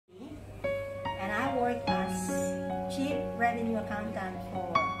worked as chief revenue accountant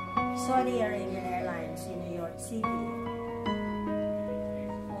for Saudi Arabian Airlines in New York City.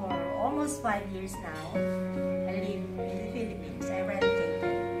 For almost 5 years now, I live in the Philippines. I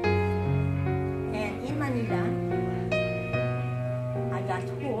relocated. And in Manila, I got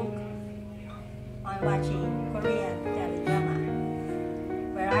hooked on watching Korean teledrama,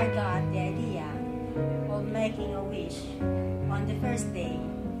 where I got the idea of making a wish on the first day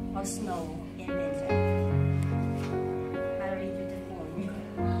of snow in winter. I'll read you the poem.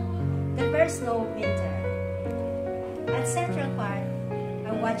 The first snow of winter. At Central Park,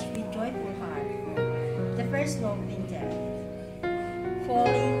 I watched with joyful heart the first snow of winter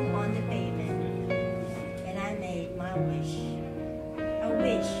falling on the pavement, and I made my wish. A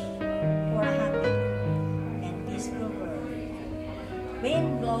wish for a happy and peaceful world.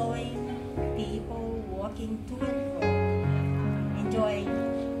 Wind blowing, people walking to and fro, enjoying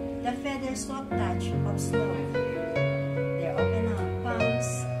the feather soft touch of snow. Their open palms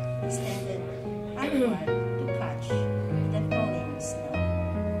extended upward to catch the falling snow.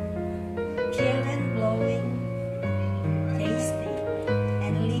 Children blowing, tasting,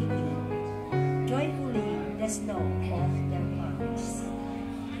 and licking joyfully the snow off their palms.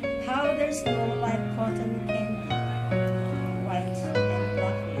 How their snow like cotton